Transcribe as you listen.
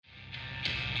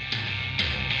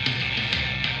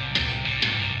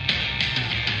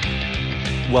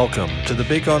Welcome to the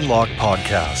Big Unlock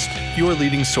podcast, your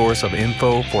leading source of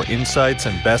info for insights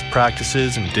and best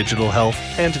practices in digital health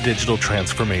and digital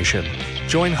transformation.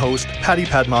 Join host Patty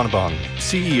Padmanabhan,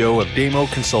 CEO of Demo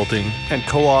Consulting and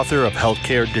co-author of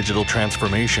Healthcare Digital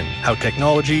Transformation, How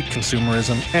Technology,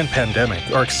 Consumerism, and Pandemic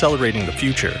Are Accelerating the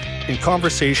Future, in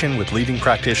conversation with leading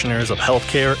practitioners of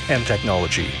healthcare and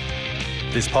technology.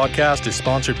 This podcast is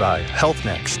sponsored by Health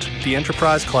Next, the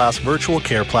enterprise-class virtual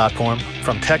care platform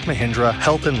from Tech Mahindra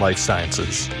Health and Life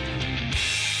Sciences.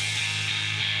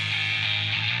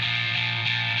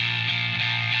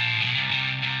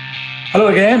 Hello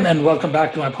again, and welcome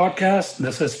back to my podcast.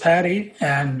 This is Patty,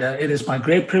 and it is my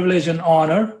great privilege and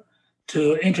honor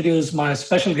to introduce my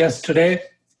special guest today,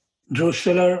 Drew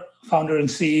Schiller, founder and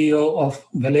CEO of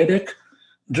Validic.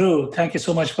 Drew, thank you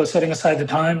so much for setting aside the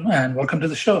time, and welcome to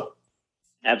the show.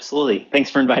 Absolutely. Thanks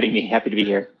for inviting me. Happy to be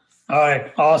here. All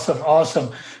right.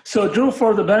 Awesome. So, Drew,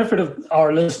 for the benefit of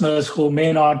our listeners who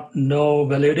may not know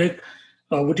Validic,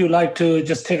 would you like to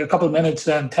just take a couple of minutes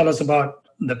and tell us about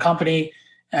the company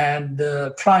and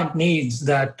the client needs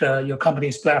that your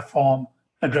company's platform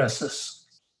addresses?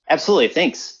 Absolutely.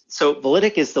 Thanks. So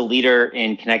Validic is the leader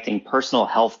in connecting personal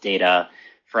health data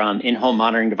from in-home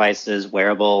monitoring devices,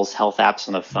 wearables, health apps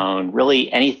on the phone,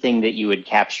 really anything that you would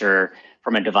capture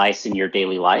from a device in your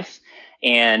daily life,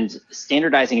 and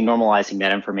standardizing and normalizing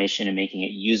that information and making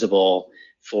it usable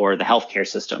for the healthcare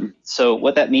system. So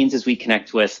what that means is we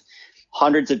connect with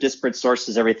hundreds of disparate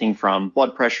sources, everything from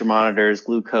blood pressure monitors,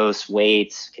 glucose,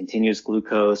 weight, continuous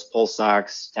glucose, pulse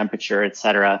ox, temperature, et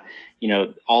cetera.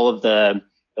 All of the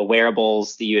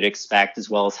wearables that you would expect,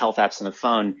 as well as health apps on the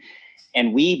phone.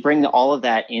 And we bring all of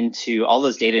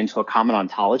those data into a common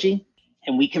ontology.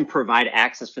 And we can provide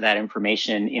access for that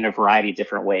information in a variety of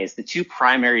different ways. The two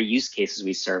primary use cases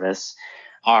we service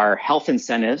are health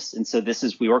incentives. And so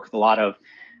we work with a lot of,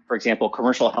 for example,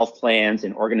 commercial health plans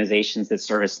and organizations that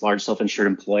service large self-insured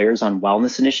employers on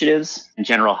wellness initiatives and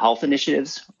general health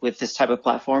initiatives with this type of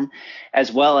platform,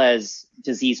 as well as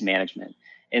disease management.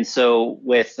 And so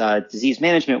with disease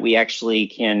management, we actually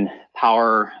can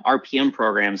power RPM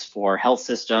programs for health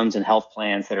systems and health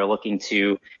plans that are looking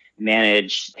to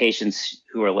manage patients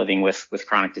who are living with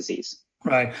chronic disease.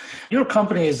 Right. Your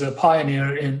company is a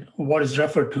pioneer in what is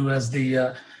referred to as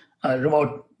the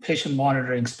remote patient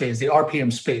monitoring space, the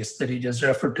RPM space that you just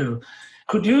referred to.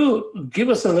 Could you give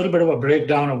us a little bit of a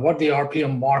breakdown of what the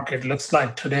RPM market looks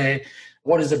like today?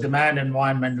 What is the demand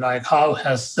environment like? How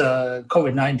has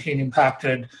COVID-19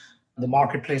 impacted the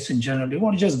marketplace in general? Do you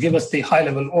want to just give us the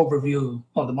high-level overview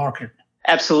of the market?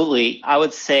 Absolutely. I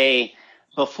would say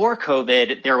before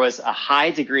COVID, there was a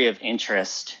high degree of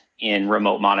interest in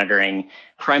remote monitoring,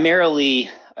 primarily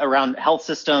around health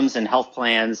systems and health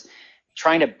plans,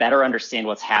 trying to better understand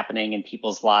what's happening in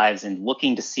people's lives and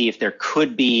looking to see if there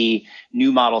could be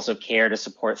new models of care to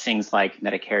support things like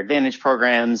Medicare Advantage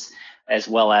programs, as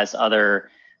well as other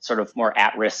sort of more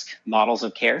at-risk models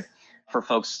of care for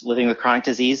folks living with chronic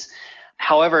disease.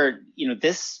 However,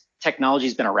 this technology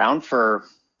has been around for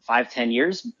 5-10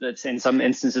 years. It's in some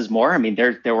instances more. I mean,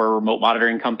 there were remote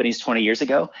monitoring companies 20 years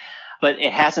ago, but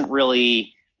it hasn't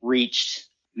really reached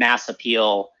mass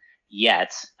appeal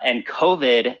yet. And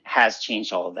COVID has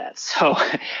changed all of that. So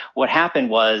what happened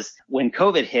was when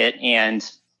COVID hit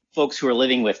and folks who are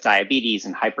living with diabetes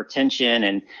and hypertension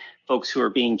and folks who are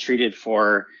being treated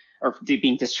for or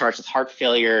being discharged with heart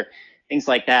failure, things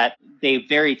like that, they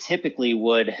very typically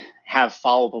would have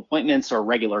follow-up appointments or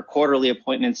regular quarterly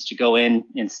appointments to go in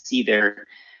and see their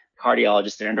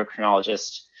cardiologist, their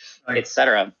endocrinologist, right, et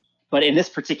cetera. But in this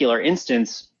particular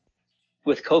instance,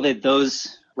 with COVID,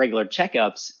 those regular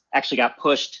checkups actually got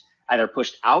either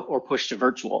pushed out or pushed to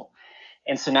virtual.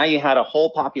 And so now you had a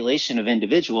whole population of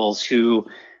individuals who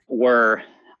were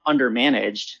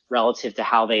undermanaged relative to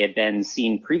how they had been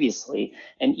seen previously.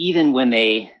 And even when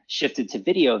they shifted to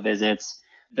video visits,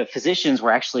 the physicians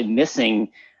were actually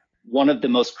missing one of the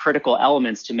most critical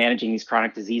elements to managing these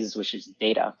chronic diseases, which is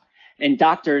data. And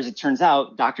doctors, it turns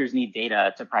out, doctors need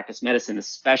data to practice medicine,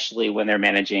 especially when they're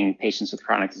managing patients with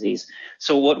chronic disease.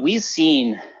 So what we've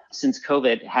seen since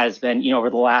COVID has been,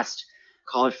 over the last,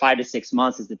 call it 5 to 6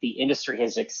 months, is that the industry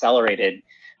has accelerated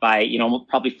by,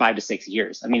 probably 5 to 6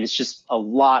 years. I mean, it's just a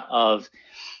lot of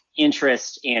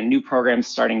interest and new programs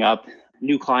starting up,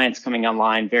 new clients coming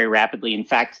online very rapidly. In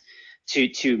fact,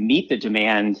 to meet the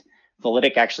demand,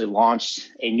 Validic actually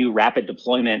launched a new rapid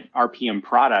deployment RPM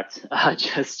product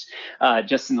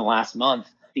just in the last month,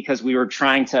 because we were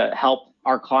trying to help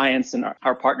our clients and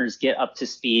our partners get up to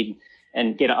speed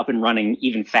and get up and running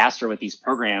even faster with these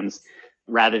programs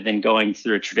rather than going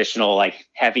through a traditional like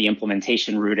heavy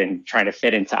implementation route and trying to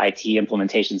fit into IT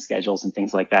implementation schedules and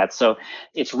things like that. So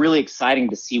it's really exciting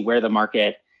to see where the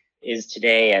market is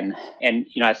today. And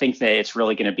I think that it's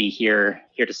really going to be here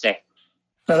to stay.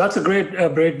 That's a great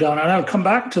breakdown. And I'll come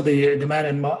back to the demand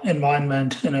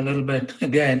environment in a little bit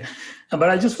again. But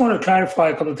I just want to clarify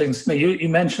a couple of things. You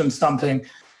mentioned something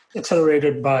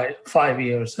accelerated by 5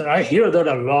 years. And I hear that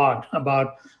a lot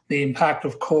about the impact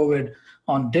of COVID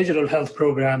on digital health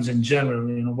programs in general,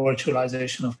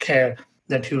 virtualization of care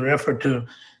that you referred to.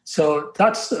 So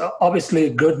that's obviously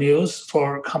good news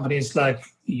for companies like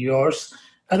yours.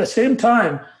 At the same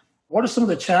time, what are some of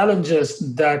the challenges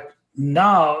that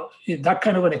now that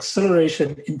kind of an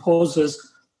acceleration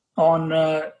imposes on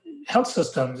health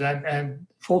systems and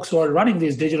folks who are running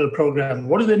these digital programs?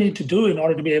 What do they need to do in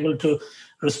order to be able to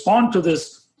respond to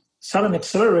this sudden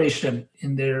acceleration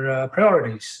in their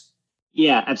priorities?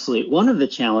 Yeah, absolutely. One of the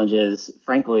challenges,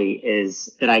 frankly,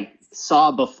 is that I saw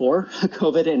before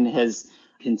COVID and has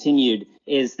continued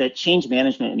is that change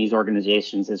management in these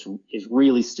organizations is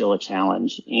really still a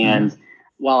challenge. And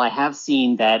while I have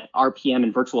seen that RPM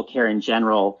and virtual care in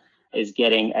general is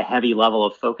getting a heavy level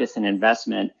of focus and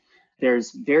investment,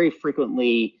 there's very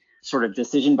frequently sort of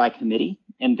decision by committee,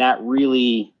 and that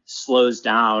really slows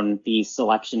down the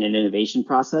selection and innovation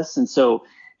process. And so,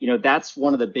 that's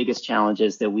one of the biggest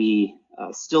challenges that we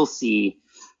still see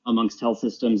amongst health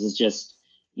systems is just,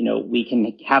 we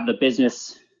can have the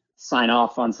business sign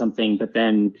off on something, but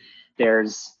then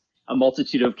there's a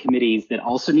multitude of committees that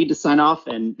also need to sign off.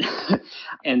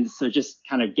 And so just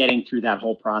kind of getting through that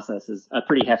whole process is a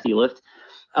pretty hefty lift.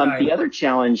 Right. The other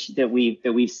challenge that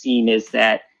we've seen is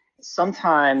that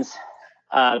sometimes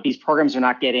these programs are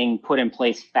not getting put in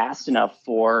place fast enough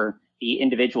for the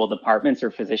individual departments or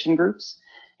physician groups.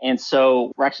 And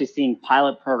so we're actually seeing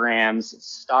pilot programs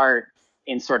start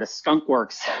in sort of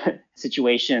skunkworks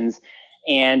situations,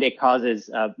 and it causes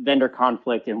vendor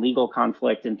conflict and legal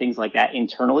conflict and things like that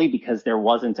internally because there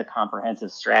wasn't a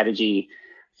comprehensive strategy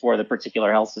for the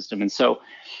particular health system. And so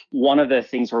one of the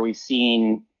things where we've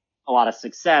seen a lot of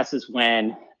success is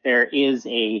when there is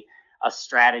a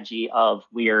strategy of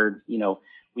we are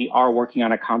working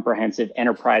on a comprehensive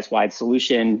enterprise-wide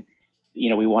solution.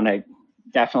 We want to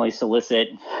definitely solicit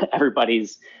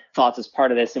everybody's thoughts as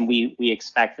part of this, and we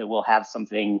expect that we'll have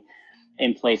something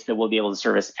in place that will be able to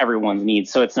service everyone's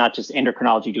needs. So it's not just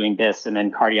endocrinology doing this and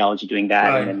then cardiology doing that,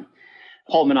 right, and then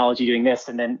pulmonology doing this,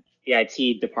 and then the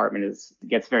IT department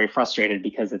gets very frustrated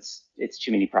because it's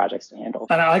too many projects to handle.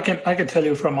 And I can tell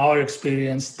you from our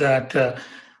experience that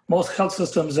most health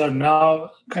systems are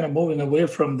now kind of moving away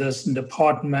from this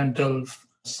departmental,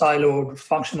 siloed,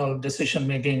 functional decision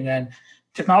making and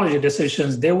technology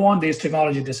decisions. They want these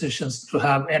technology decisions to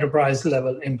have enterprise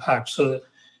level impact.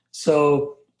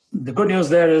 So the good news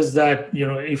there is that,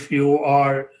 if you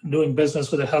are doing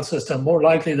business with a health system, more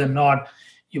likely than not,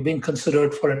 you're being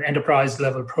considered for an enterprise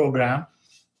level program.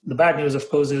 The bad news, of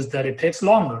course, is that it takes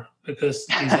longer because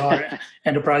these are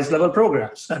enterprise level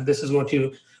programs. And this is what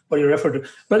you refer to.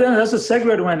 But then that's a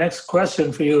segue to my next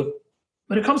question for you.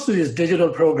 When it comes to these digital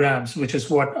programs, which is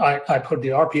what I put the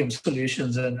RPM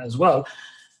solutions in as well,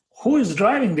 who is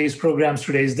driving these programs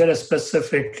today? Is there a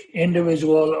specific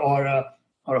individual or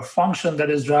a function that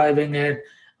is driving it?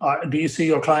 Do you see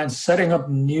your clients setting up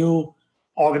new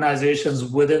organizations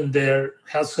within their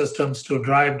health systems to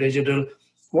drive digital?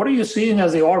 What are you seeing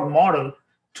as the org model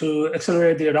to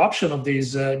accelerate the adoption of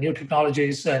these new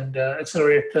technologies and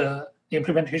accelerate the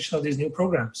implementation of these new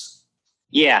programs?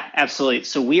 Yeah, absolutely.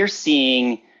 So we are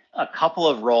seeing a couple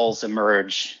of roles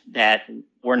emerge that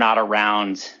were not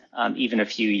around even a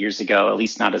few years ago, at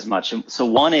least not as much. So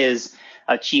one is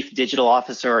a chief digital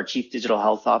officer or chief digital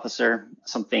health officer,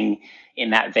 something in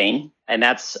that vein. And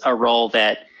that's a role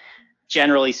that,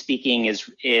 generally speaking,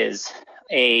 is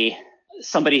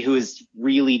somebody who is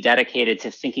really dedicated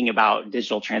to thinking about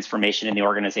digital transformation in the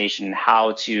organization and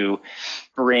how to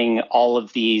bring all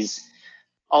these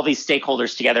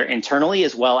stakeholders together internally,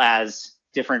 as well as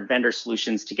different vendor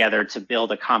solutions together to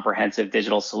build a comprehensive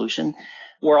digital solution.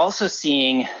 We're also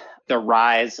seeing the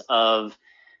rise of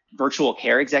virtual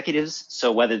care executives.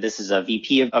 So whether this is a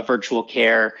VP of virtual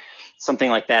care, something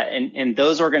like that, and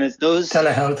those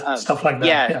telehealth, stuff like that.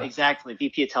 Yeah, exactly.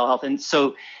 VP of telehealth. And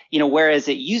so, whereas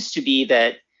it used to be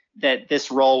that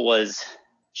this role was,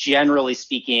 generally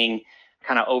speaking,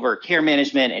 kind of over care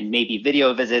management and maybe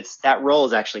video visits, that role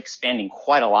is actually expanding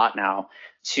quite a lot now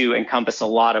to encompass a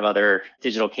lot of other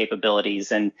digital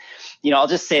capabilities. And, I'll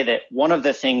just say that one of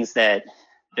the things that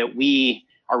we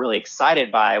are really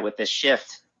excited by with this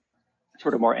shift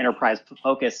toward a more enterprise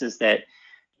focus is that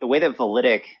the way that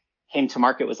Validic came to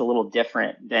market was a little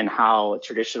different than how a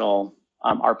traditional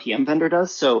RPM vendor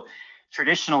does. So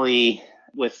traditionally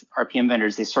with RPM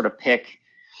vendors, they sort of pick,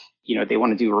 they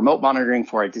want to do remote monitoring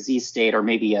for a disease state or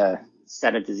maybe a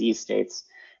set of disease states.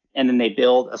 And then they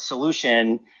build a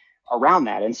solution around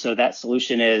that. And so that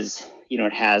solution is,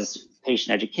 it has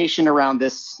patient education around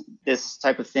this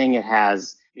type of thing. It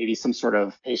has maybe some sort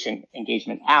of patient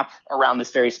engagement app around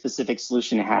this very specific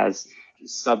solution. It has a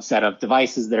subset of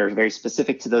devices that are very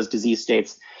specific to those disease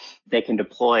states they can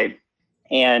deploy.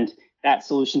 And that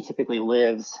solution typically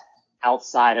lives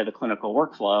outside of the clinical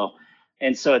workflow.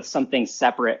 And so it's something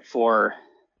separate for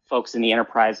folks in the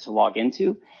enterprise to log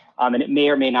into. And it may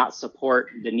or may not support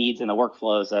the needs and the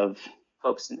workflows of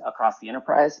folks across the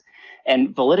enterprise.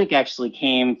 And Validic actually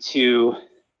came to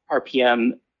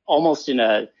RPM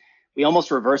we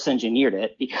almost reverse engineered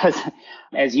it because,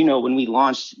 as you know, when we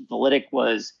launched, Validic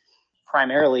was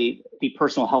primarily the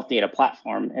personal health data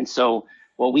platform. And so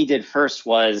what we did first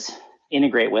was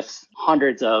integrate with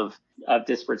hundreds of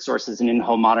disparate sources and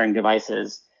in-home monitoring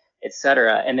devices, et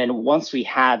cetera. And then once we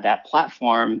had that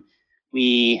platform,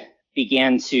 we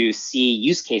began to see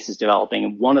use cases developing.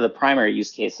 And one of the primary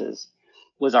use cases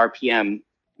was RPM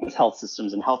with health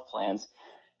systems and health plans.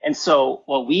 And so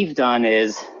what we've done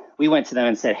is we went to them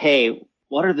and said, hey,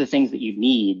 what are the things that you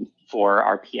need for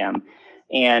RPM?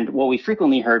 And what we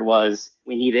frequently heard was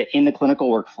we need it in the clinical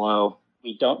workflow.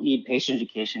 We don't need patient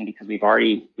education because we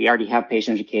already have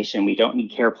patient education. We don't need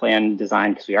care plan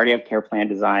design because we already have care plan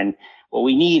design. What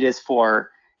we need is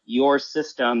for your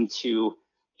system to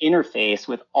interface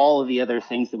with all of the other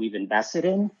things that we've invested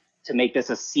in to make this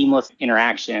a seamless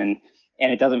interaction.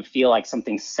 And it doesn't feel like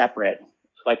something separate,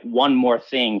 like one more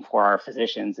thing for our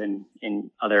physicians and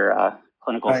other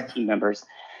clinical team members.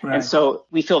 Right. And so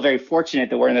we feel very fortunate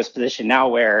that we're in this position now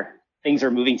where things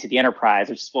are moving to the enterprise,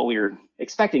 which is what we were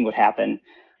expecting would happen.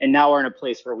 And now we're in a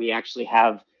place where we actually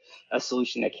have a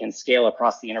solution that can scale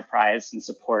across the enterprise and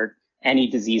support any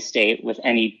disease state with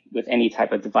any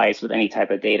type of device, with any type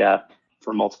of data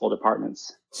for multiple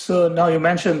departments. So now you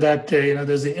mentioned that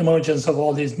there's the emergence of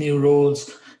all these new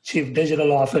roles, Chief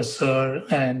Digital Officer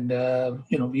and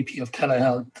VP of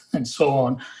Telehealth and so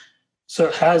on.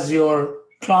 So has your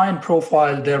client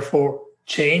profile therefore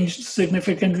changed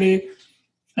significantly?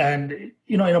 And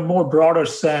in a more broader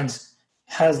sense,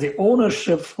 has the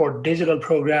ownership for digital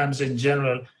programs in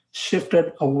general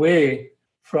shifted away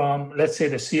from, let's say,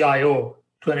 the CIO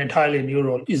to an entirely new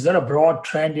role? Is that a broad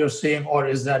trend you're seeing, or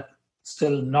is that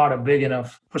still not a big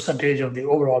enough percentage of the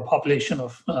overall population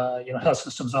of health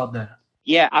systems out there?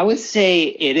 Yeah, I would say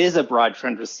it is a broad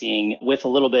trend we're seeing with a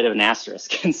little bit of an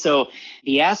asterisk. And so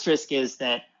the asterisk is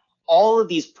that all of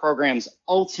these programs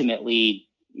ultimately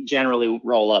generally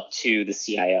roll up to the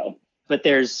CIO. But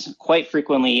there's quite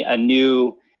frequently a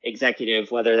new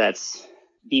executive, whether that's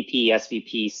VP,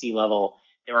 SVP, C-level,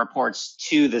 that reports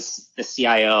to the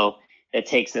CIO that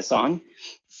takes this on.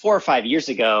 4 or 5 years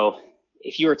ago,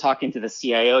 if you were talking to the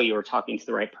CIO, you were talking to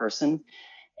the right person.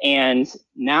 And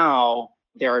now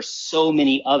there are so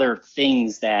many other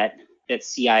things that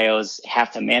CIOs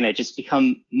have to manage. It's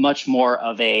become much more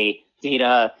of a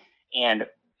data and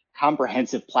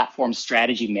comprehensive platform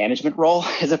strategy management role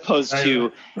as opposed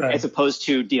to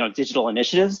digital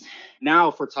initiatives. Now,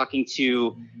 if we're talking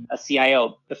to a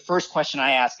CIO, the first question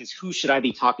I ask is, who should I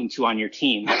be talking to on your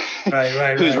team?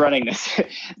 Who's running this?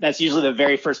 That's usually the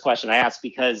very first question I ask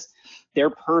because their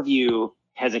purview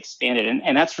has expanded.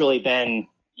 And that's really been,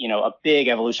 a big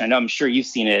evolution. I'm sure you've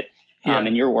seen it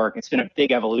in your work. It's been a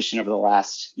big evolution over the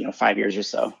last, 5 years or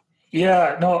so.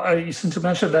 Yeah, no, since you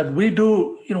mentioned that, we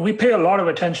do, we pay a lot of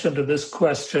attention to this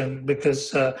question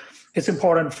because it's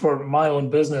important for my own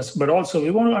business, but also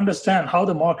we want to understand how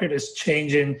the market is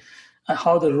changing,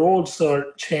 how the roles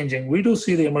are changing. We do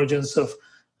see the emergence of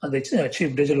the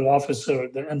Chief Digital Officer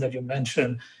and that you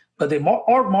mentioned, but the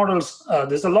org models,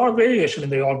 there's a lot of variation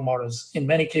in the org models. In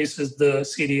many cases, the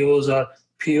CDOs are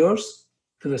peers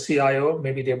to the CIO.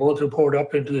 Maybe they both report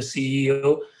up into the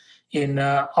CEO. In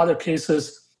other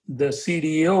cases, the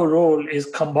CDO role is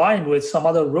combined with some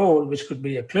other role, which could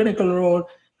be a clinical role,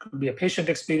 could be a patient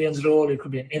experience role, it could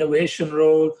be an innovation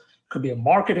role, it could be a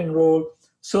marketing role.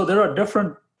 So there are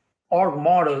different org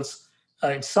models,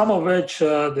 in some of which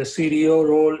the CDO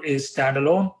role is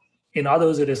standalone. In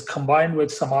others, it is combined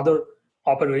with some other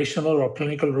operational or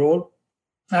clinical role.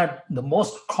 And the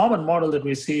most common model that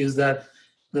we see is that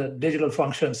the digital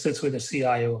function sits with the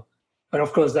CIO. But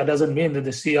of course, that doesn't mean that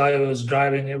the CIO is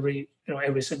driving every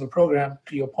single program.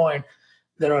 To your point,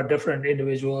 there are different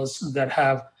individuals that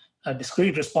have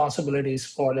discrete responsibilities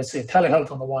for, let's say,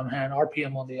 telehealth on the one hand,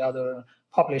 RPM on the other,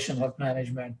 population health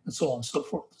management, and so on and so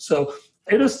forth. So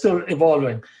it is still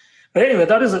evolving. But anyway,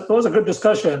 that was a good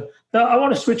discussion. Now, I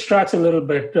want to switch tracks a little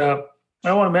bit.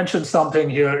 I want to mention something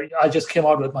here. I just came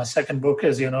out with my second book,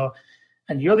 as you know,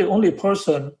 and you're the only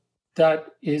person that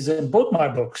is in both my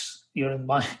books. You're in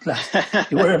my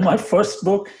you were in my first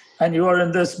book, and you are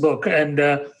in this book. And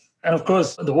of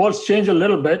course, the world's changed a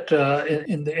little bit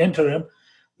in the interim.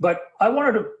 But I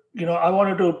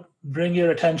wanted to bring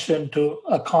your attention to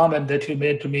a comment that you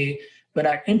made to me when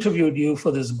I interviewed you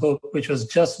for this book, which was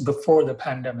just before the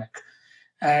pandemic.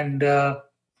 And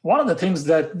one of the things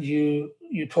that you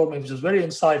told me, which was very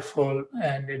insightful,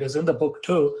 and it is in the book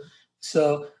too.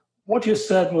 So what you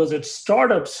said was that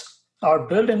startups are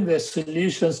building their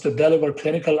solutions to deliver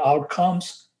clinical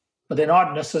outcomes, but they're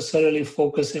not necessarily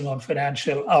focusing on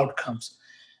financial outcomes.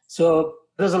 So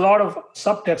there's a lot of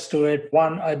subtext to it.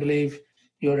 One, I believe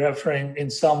you're referring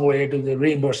in some way to the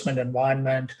reimbursement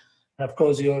environment. And of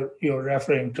course, you're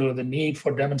referring to the need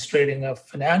for demonstrating a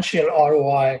financial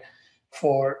ROI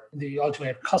for the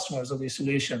ultimate customers of these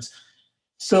solutions.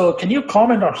 So can you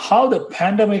comment on how the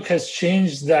pandemic has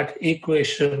changed that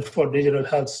equation for digital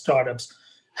health startups?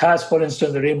 Has, for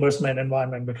instance, the reimbursement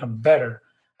environment become better?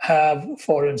 Have,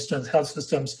 for instance, health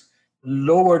systems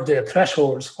lowered their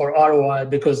thresholds for ROI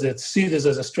because they see this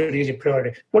as a strategic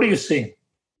priority? What are you seeing?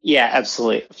 Yeah,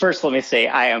 absolutely. First, let me say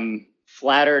I am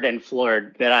flattered and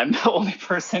floored that I'm the only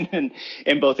person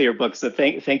in both of your books. So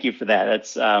thank you for that.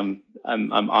 That's I'm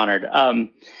honored.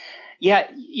 Yeah,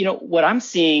 what I'm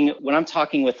seeing when I'm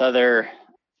talking with other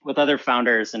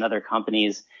founders and other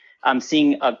companies, I'm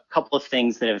seeing a couple of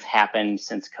things that have happened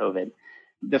since COVID.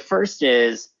 The first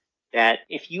is that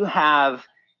if you have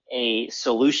a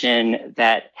solution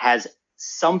that has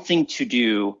something to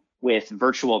do with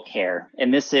virtual care,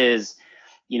 and this is,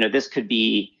 this could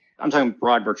be, I'm talking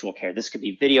broad virtual care. This could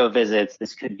be video visits.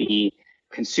 This could be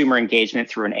consumer engagement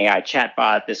through an AI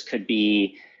chatbot. This could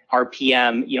be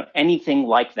RPM, anything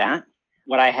like that.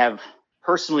 What I have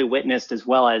personally witnessed, as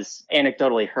well as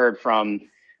anecdotally heard from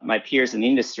my peers in the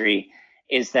industry,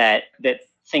 is that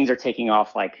things are taking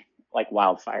off like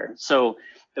wildfire. So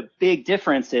the big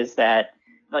difference is that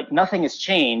nothing has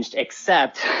changed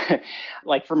except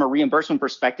from a reimbursement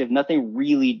perspective, nothing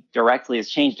really directly has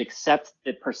changed except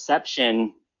the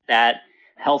perception that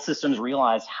health systems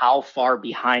realized how far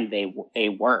behind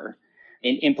they were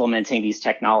in implementing these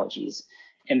technologies.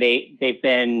 And they've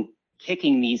been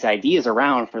kicking these ideas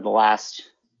around for the last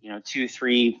 2,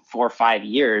 3, 4, 5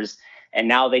 years. And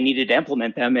now they needed to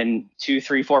implement them in 2,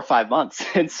 3, 4, 5 months.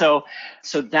 And so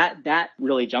that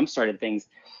really jump-started things.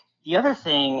 The other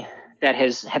thing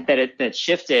that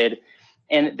shifted,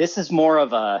 and this is more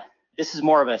of a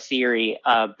theory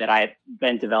that I've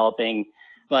been developing,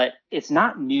 but it's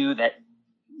not new that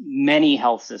many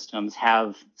health systems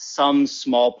have some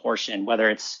small portion, whether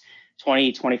it's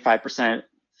 20, 25%,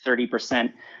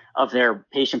 30% of their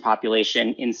patient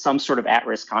population in some sort of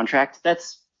at-risk contract.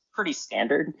 That's pretty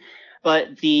standard. But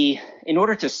in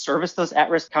order to service those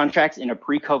at-risk contracts in a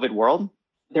pre-COVID world,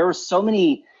 there were so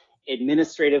many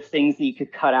administrative things that you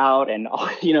could cut out, and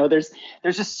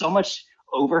there's just so much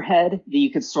overhead that you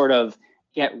could sort of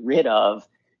get rid of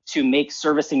to make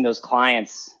servicing those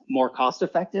clients more cost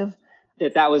effective.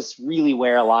 That was really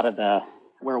where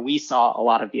where we saw a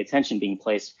lot of the attention being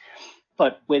placed.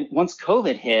 But once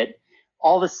COVID hit,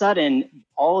 all of a sudden,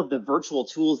 all of the virtual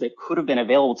tools that could have been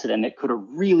available to them that could have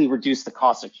really reduced the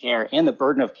cost of care and the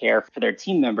burden of care for their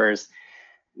team members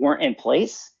weren't in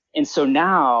place. And so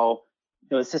now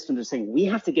those systems are saying, we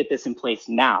have to get this in place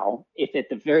now, if at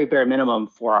the very bare minimum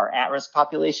for our at-risk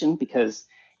population, because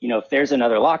if there's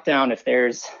another lockdown, if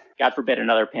there's, God forbid,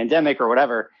 another pandemic or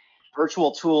whatever,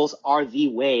 virtual tools are the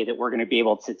way that we're going to be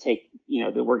able to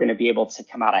that we're going to be able to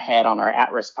come out ahead on our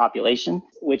at-risk population,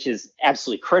 which is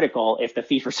absolutely critical if the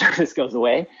fee-for-service goes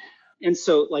away. And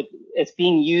so it's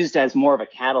being used as more of a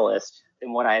catalyst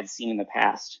than what I had seen in the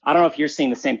past. I don't know if you're seeing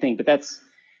the same thing, but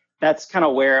that's kind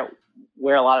of where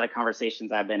a lot of the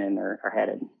conversations I've been in are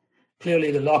headed.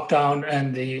 Clearly, the lockdown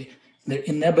and the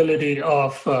inability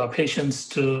of patients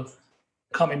to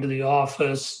come into the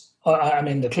office,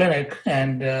 the clinic,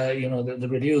 and the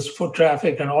reduced foot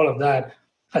traffic and all of that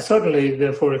has certainly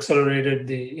therefore accelerated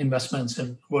the investments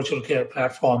in virtual care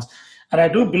platforms. And I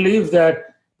do believe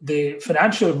that the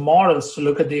financial models to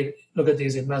look at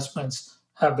these investments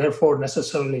have therefore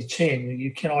necessarily changed.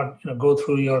 You cannot go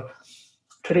through your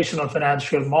traditional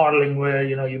financial modeling where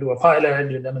you do a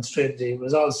pilot, you demonstrate the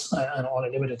results on a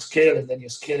limited scale, and then you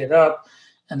scale it up,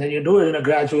 and then you do it in a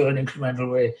gradual and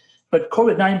incremental way. But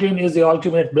COVID-19 is the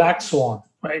ultimate black swan,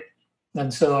 right?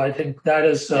 And so I think that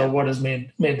is what has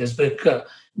made this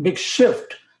big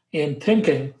shift in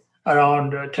thinking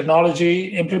around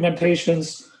technology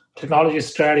implementations, technology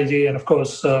strategy, and of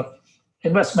course,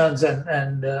 investments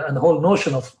and the whole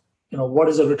notion of what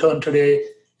is a return today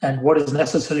and what is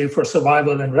necessary for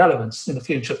survival and relevance in the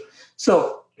future.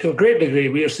 So to a great degree,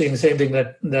 we are seeing the same thing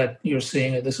that you're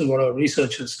seeing, and this is what our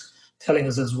research is telling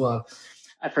us as well.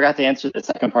 I forgot to answer the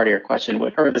second part of your question,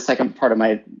 or the second part of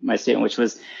my statement, which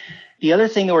was the other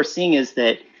thing that we're seeing is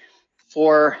that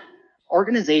for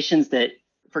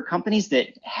companies that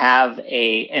have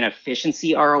an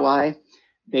efficiency ROI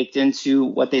baked into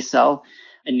what they sell,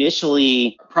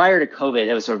 initially prior to COVID,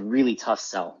 it was a really tough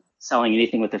sell, selling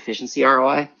anything with efficiency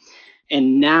ROI.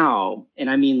 And now, and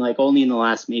I mean like only in the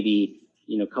last maybe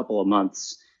couple of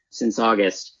months since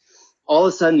August, all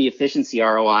of a sudden the efficiency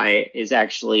ROI is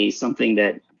actually something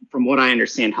that, from what I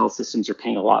understand, health systems are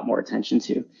paying a lot more attention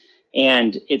to.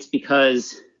 And it's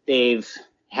because they've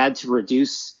had to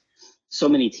reduce so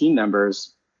many team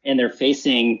members, and they're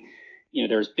facing,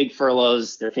 there's big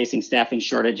furloughs, they're facing staffing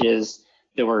shortages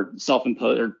that were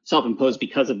self-imposed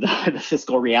because of the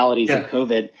fiscal realities of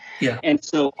COVID. Yeah. And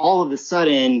so all of a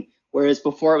sudden, whereas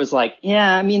before it was like,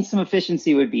 some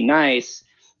efficiency would be nice,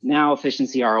 now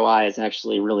efficiency ROI is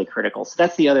actually really critical. So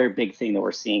that's the other big thing that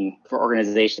we're seeing for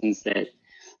organizations, that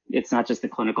it's not just the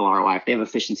clinical ROI. If they have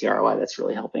efficiency ROI, that's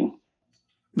really helping.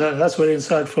 That's very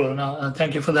insightful. No,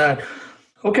 thank you for that.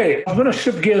 Okay, I'm going to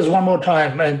shift gears one more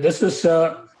time. And this is,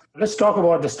 let's talk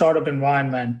about the startup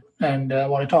environment. And I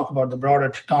want to talk about the broader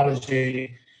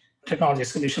technology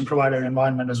solution provider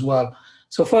environment as well.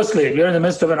 So firstly, we're in the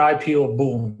midst of an IPO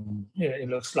boom. It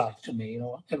looks like to me,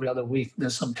 every other week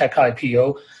there's some tech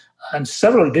IPO, and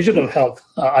several digital health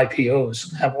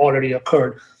IPOs have already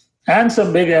occurred, and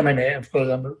some big M&A. Of course,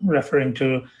 I'm referring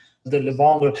to the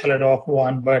Livongo Teladoc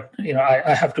one, but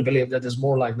I have to believe that there's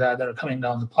more like that are coming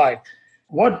down the pipe.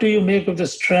 What do you make of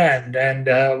this trend,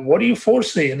 and what do you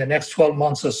foresee in the next 12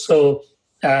 months or so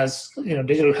as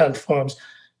digital health firms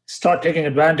start taking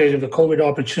advantage of the COVID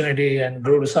opportunity and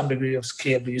grow to some degree of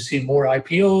scale? Do you see more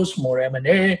IPOs, more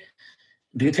M&A?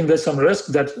 Do you think there's some risk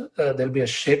that there'll be a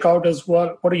shakeout as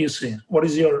well? What are you seeing? What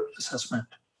is your assessment?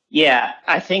 Yeah,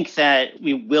 I think that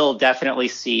we will definitely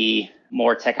see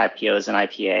more tech IPOs and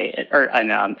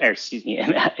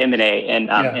M&A in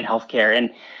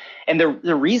healthcare. And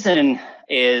the reason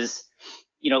is,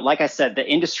 like I said, the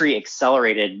industry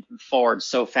accelerated forward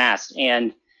so fast,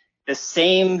 and the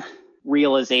same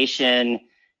realization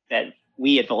that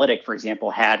we at Validic, for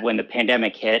example, had when the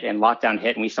pandemic hit and lockdown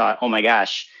hit, and we thought, oh my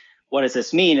gosh, what does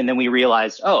this mean? And then we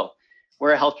realized, oh,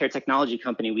 we're a healthcare technology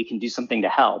company, we can do something to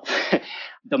help.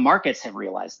 The markets have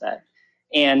realized that.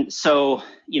 And so,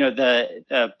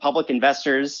 the public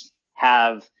investors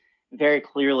have very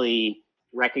clearly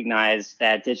recognized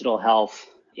that digital health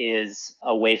is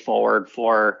a way forward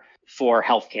for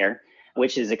healthcare,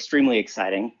 which is extremely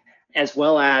exciting. As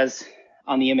well as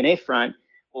on the M&A front,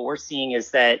 what we're seeing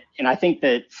is that, and I think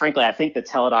the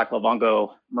Teladoc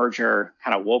Livongo merger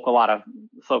kind of woke a lot of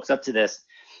folks up to this,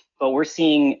 but we're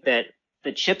seeing that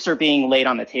the chips are being laid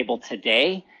on the table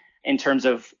today in terms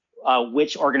of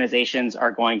which organizations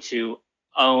are going to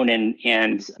own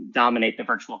and dominate the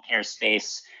virtual care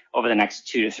space over the next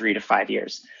 2 to 3 to 5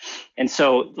 years. And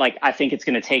so, I think it's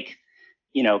going to take,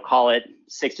 call it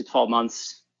 6 to 12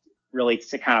 months really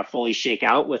to kind of fully shake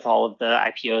out with all of the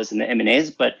IPOs and the M&As.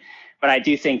 But I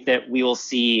do think that we will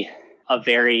see a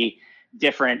very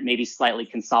different, maybe slightly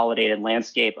consolidated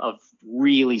landscape of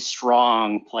really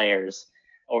strong players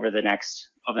over the next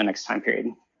time period.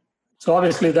 So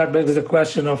obviously that begs the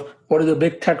question of what are the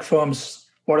big tech firms,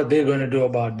 what are they going to do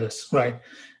about this, right?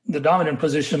 The dominant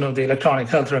position of the electronic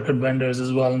health record vendors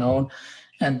is well known,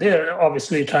 and they're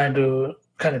obviously trying to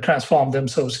kind of transform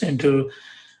themselves into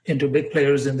big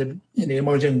players in the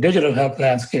emerging digital health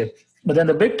landscape. But then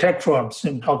the big tech firms,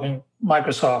 I'm talking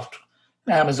Microsoft,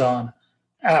 Amazon,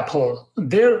 Apple,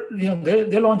 they're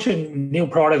launching new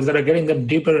products that are getting them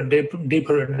deeper and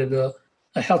deeper into the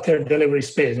healthcare delivery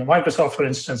space. And Microsoft, for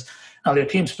instance, now their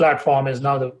Teams platform is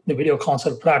now the video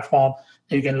consult platform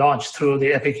that you can launch through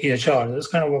the Epic EHR. It's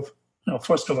kind of a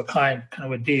first of a kind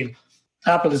kind of a deal.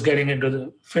 Apple is getting into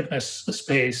the fitness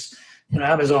space.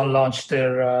 Amazon launched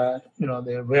their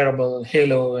their wearable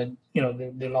Halo, and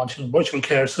they're launching virtual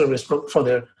care service for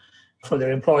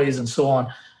their employees and so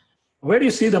on. Where do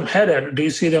you see them headed? Do you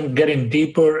see them getting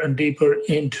deeper and deeper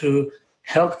into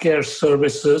healthcare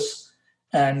services?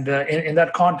 And in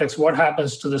that context, what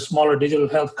happens to the smaller digital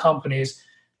health companies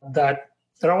that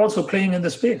are also playing in the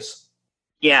space?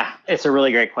 Yeah, it's a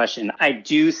really great question. I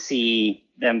do see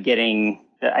them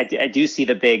I do see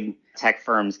the big tech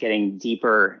firms getting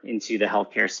deeper into the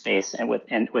healthcare space and with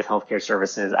healthcare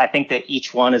services. I think that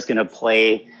each one is going to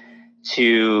play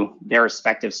to their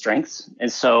respective strengths.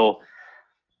 And so,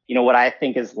 what I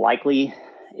think is likely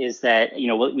is that,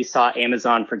 what we saw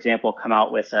Amazon, for example, come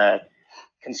out with a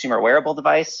consumer wearable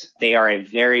device. They are a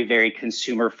very, very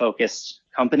consumer focused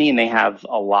company, and they have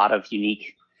a lot of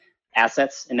unique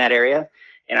assets in that area.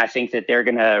 And I think that they're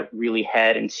going to really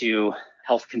head into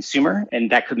health consumer,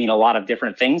 and that could mean a lot of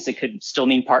different things. It could still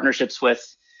mean partnerships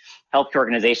with healthcare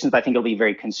organizations, but I think it'll be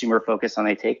very consumer focused on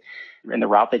the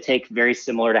route they take, very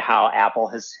similar to how Apple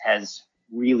has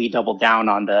really doubled down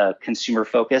on the consumer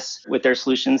focus with their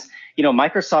solutions.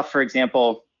 Microsoft, for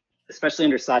example, especially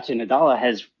under Satya Nadella,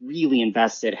 has really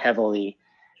invested heavily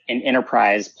in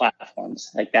enterprise platforms.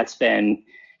 Like that's been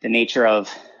the nature of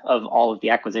all of the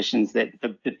acquisitions, that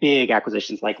the big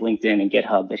acquisitions like LinkedIn and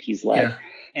GitHub that he's led. Yeah.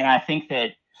 And I think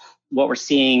that what we're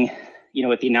seeing,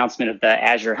 with the announcement of the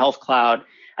Azure Health Cloud,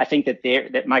 I think that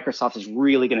Microsoft is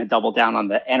really going to double down on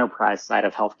the enterprise side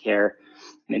of healthcare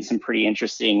in some pretty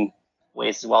interesting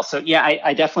ways as well. So yeah,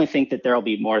 I definitely think that there will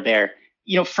be more there.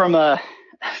 From a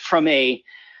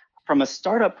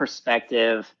startup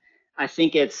perspective, I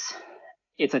think it's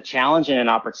a challenge and an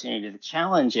opportunity. The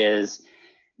challenge is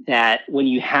that when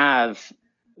you have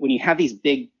these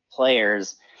big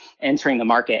players entering the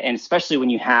market, and especially when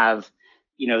you have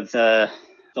the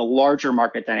larger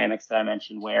market dynamics that I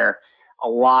mentioned, where a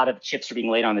lot of chips are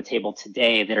being laid on the table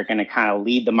today that are going to kind of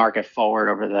lead the market forward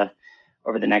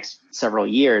over the next several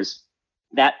years,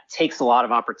 that takes a lot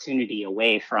of opportunity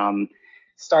away from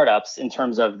startups in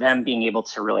terms of them being able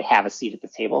to really have a seat at the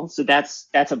table. So that's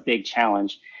a big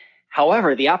challenge.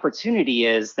 However, the opportunity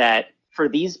is that for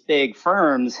these big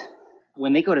firms,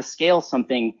 when they go to scale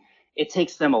something, it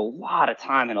takes them a lot of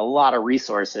time and a lot of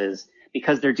resources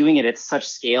because they're doing it at such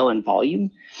scale and volume.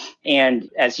 And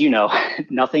as you know,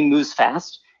 nothing moves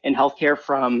fast in healthcare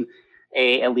from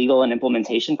a legal and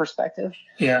implementation perspective.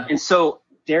 Yeah. And so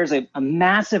there's a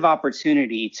massive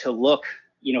opportunity to look,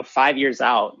 5 years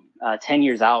out, 10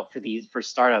 years out for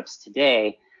startups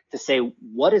today to say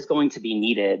what is going to be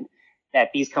needed that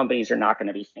these companies are not going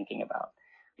to be thinking about.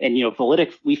 And,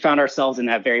 Validic, we found ourselves in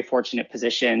that very fortunate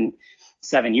position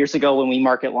 7 years ago when we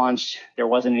market launched. There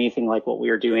wasn't anything like what we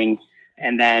were doing.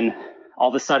 And then all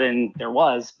of a sudden there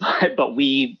was, but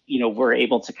we, were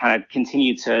able to kind of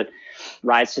continue to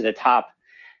rise to the top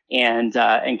and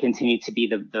continue to be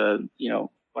the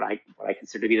what I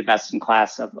consider to be the best in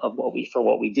class of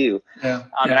what we do. Yeah.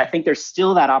 And I think there's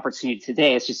still that opportunity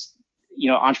today. It's just,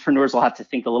 entrepreneurs will have to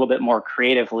think a little bit more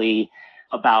creatively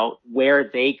about where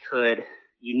they could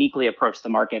uniquely approach the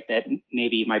market that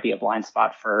maybe might be a blind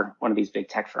spot for one of these big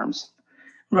tech firms.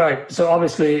 Right. So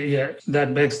obviously,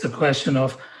 that begs the question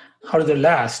of how do they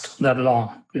last that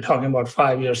long? We're talking about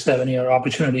 5-year, 7-year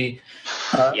opportunity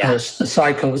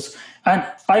cycles. And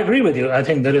I agree with you. I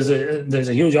think there's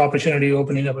a huge opportunity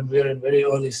opening up, and we're in very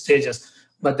early stages.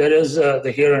 But there is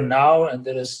the here and now, and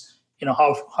there is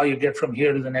how you get from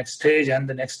here to the next stage and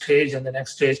the next stage and the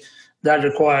next stage. That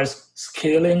requires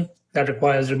scaling. That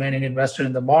requires remaining invested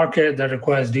in the market. That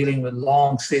requires dealing with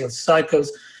long sales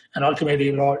cycles. And ultimately,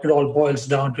 it all boils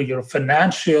down to your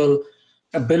financial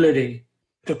ability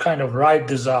to kind of ride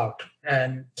this out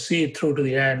and see it through to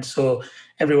the end so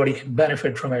everybody can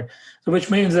benefit from it. So which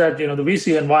means that, the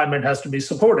VC environment has to be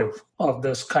supportive of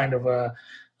this kind of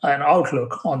an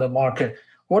outlook on the market.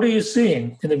 What are you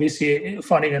seeing in the VC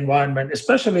funding environment,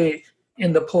 especially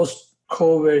in the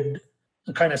post-COVID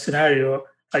kind of scenario?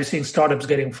 Are you seeing startups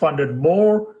getting funded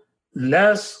more,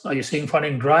 less? Are you seeing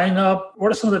funding drying up?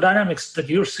 What are some of the dynamics that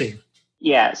you're seeing?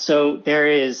 Yeah, so there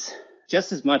is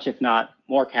just as much, if not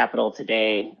more, capital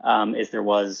today as there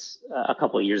was a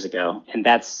couple of years ago. And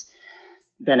that's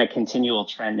been a continual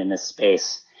trend in this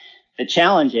space. The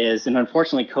challenge is, and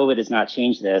unfortunately COVID has not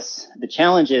changed this, the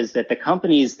challenge is that the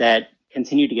companies that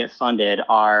continue to get funded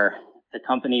are the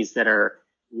companies that are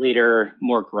later,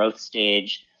 more growth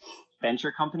stage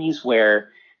venture companies where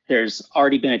there's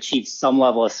already been achieved some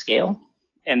level of scale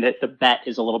and that the bet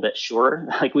is a little bit surer.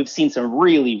 Like we've seen some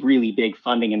really, really big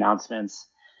funding announcements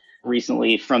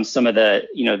recently from some of the,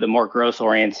 the more growth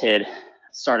oriented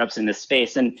startups in this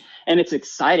space. And it's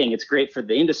exciting. It's great for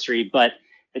the industry. But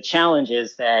the challenge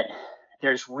is that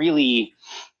there's really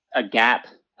a gap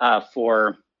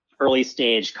for early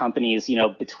stage companies,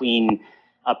 between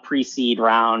a pre-seed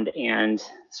round and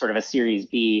sort of a Series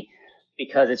B,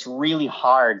 because it's really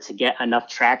hard to get enough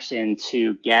traction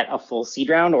to get a full seed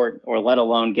round or let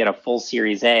alone get a full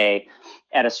Series A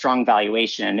at a strong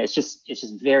valuation. It's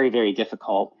just very, very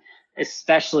difficult,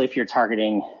 especially if you're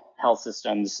targeting health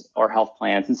systems or health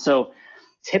plans. And so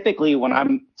typically when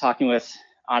I'm talking with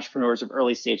entrepreneurs of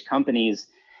early stage companies,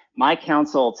 my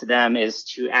counsel to them is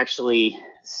to actually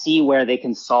see where they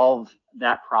can solve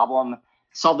the problem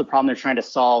they're trying to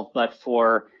solve, but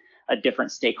for a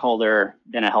different stakeholder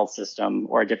than a health system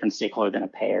or a different stakeholder than a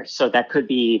payer. So it could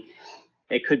be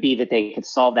that they could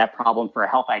solve that problem for a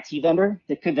health IT vendor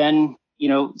that could then,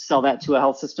 sell that to a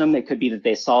health system. It could be that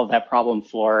they solve that problem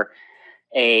for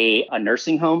a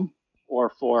nursing home or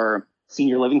for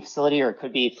senior living facility, or it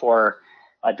could be for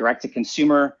a direct to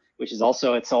consumer, which is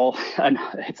also its whole can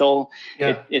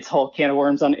of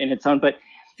worms in its own.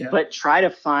 But try to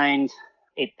find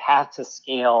a path to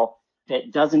scale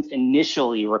that doesn't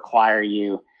initially require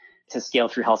you to scale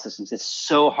through health systems. It's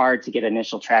so hard to get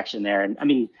initial traction there. And I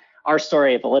mean, our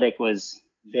story at Validic was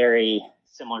very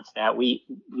similar to that. We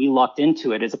lucked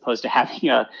into it as opposed to having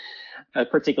a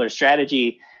particular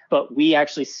strategy, but we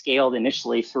actually scaled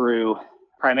initially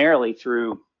primarily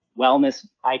through wellness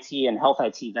IT and health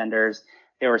IT vendors.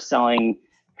 They were selling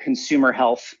consumer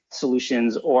health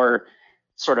solutions or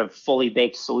sort of fully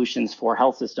baked solutions for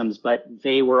health systems, but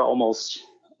we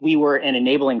were an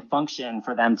enabling function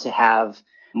for them to have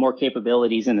more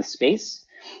capabilities in the space.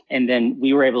 And then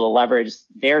we were able to leverage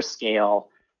their scale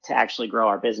to actually grow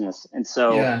our business. And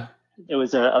so it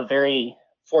was a very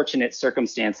fortunate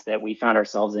circumstance that we found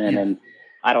ourselves in. And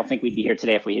I don't think we'd be here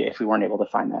today if we weren't able to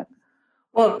find that.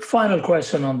 Well, final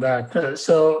question on that.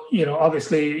 So,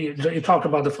 obviously you talked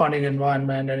about the funding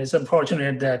environment, and it's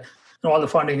unfortunate that all the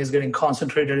funding is getting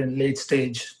concentrated in late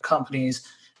stage companies.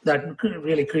 That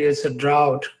really creates a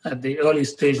drought at the early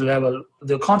stage level,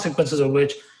 the consequences of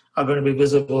which are going to be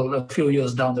visible a few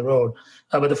years down the road.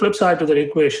 But the flip side to the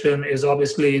equation is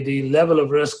obviously the level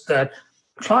of risk that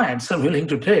clients are willing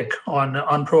to take on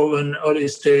unproven early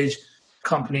stage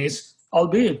companies,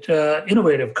 albeit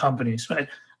innovative companies, right?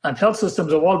 And health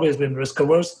systems have always been risk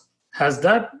averse. Have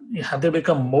they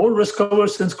become more risk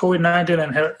averse since COVID-19,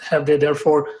 and have they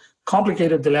therefore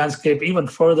complicated the landscape even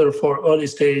further for early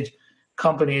stage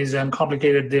companies and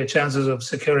complicated their chances of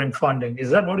securing funding? Is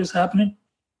that what is happening?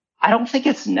 I don't think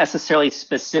it's necessarily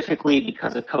specifically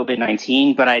because of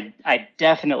COVID-19, but I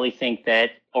definitely think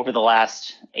that over the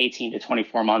last 18 to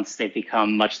 24 months, they've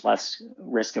become much less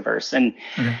risk averse. And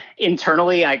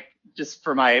internally,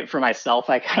 for myself,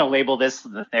 I kind of label this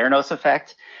the Theranos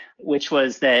effect, which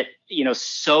was that,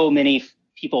 so many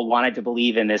people wanted to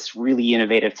believe in this really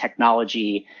innovative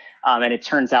technology. And it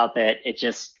turns out that it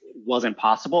just wasn't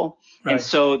possible. Right. And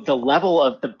so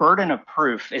the burden of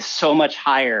proof is so much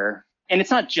higher. And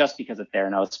it's not just because of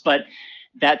Theranos, but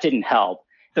that didn't help.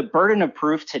 The burden of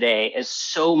proof today is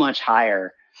so much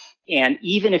higher. And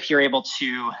even if you're able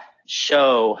to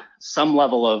show some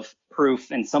level of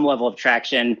proof and some level of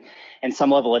traction and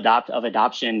some level of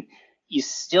adoption, you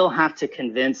still have to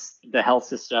convince the health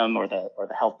system or the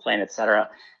health plan, et cetera,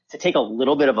 to take a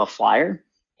little bit of a flyer.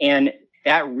 And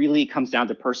that really comes down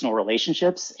to personal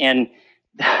relationships. And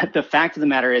the fact of the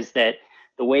matter is that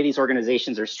the way these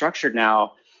organizations are structured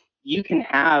now, you can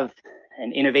have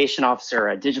an innovation officer,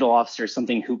 a digital officer,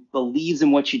 something who believes in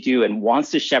what you do and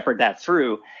wants to shepherd that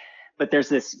through. But there's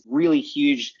this really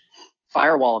huge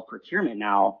firewall of procurement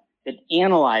now that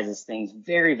analyzes things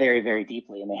very, very, very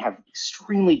deeply. And they have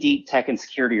extremely deep tech and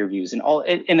security reviews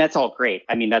and that's all great.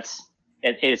 I mean,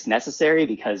 it's necessary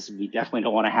because we definitely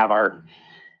don't want to have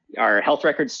our health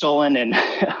records stolen and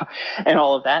and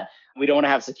all of that. We don't want to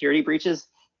have security breaches.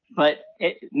 But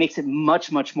it makes it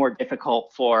much, much more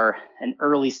difficult for an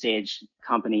early stage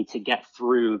company to get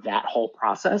through that whole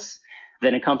process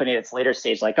than a company that's later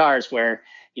stage like ours, where,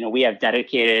 we have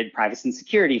dedicated privacy and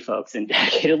security folks and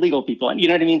dedicated legal people. And you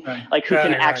know what I mean? Right. Like who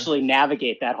can actually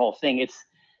navigate that whole thing.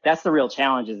 That's the real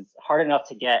challenge. Is it's hard enough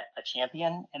to get a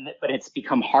champion, but it's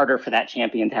become harder for that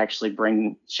champion to actually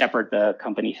shepherd the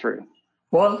company through.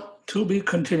 Well, to be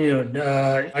continued.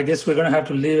 I guess we're going to have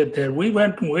to leave it there. We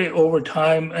went way over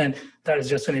time, and that is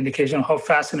just an indication of how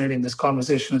fascinating this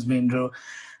conversation has been, Drew.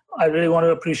 I really want to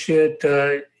appreciate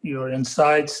your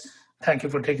insights. Thank you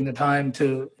for taking the time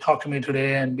to talk to me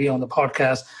today and be on the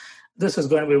podcast. This is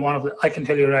going to be I can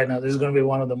tell you right now, this is going to be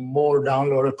one of the more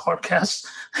downloaded podcasts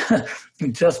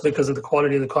just because of the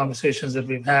quality of the conversations that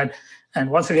we've had.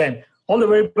 And once again, all the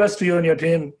very best to you and your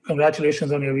team.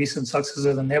 Congratulations on your recent successes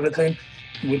and everything.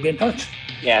 We'll be in touch.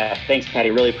 Yeah, thanks, Patty.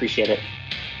 Really appreciate it.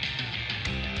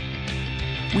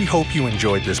 We hope you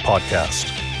enjoyed this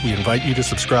podcast. We invite you to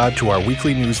subscribe to our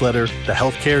weekly newsletter, The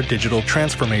Healthcare Digital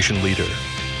Transformation Leader.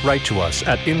 Write to us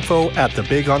at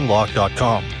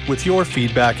info@thebigunlock.com with your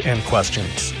feedback and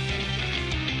questions.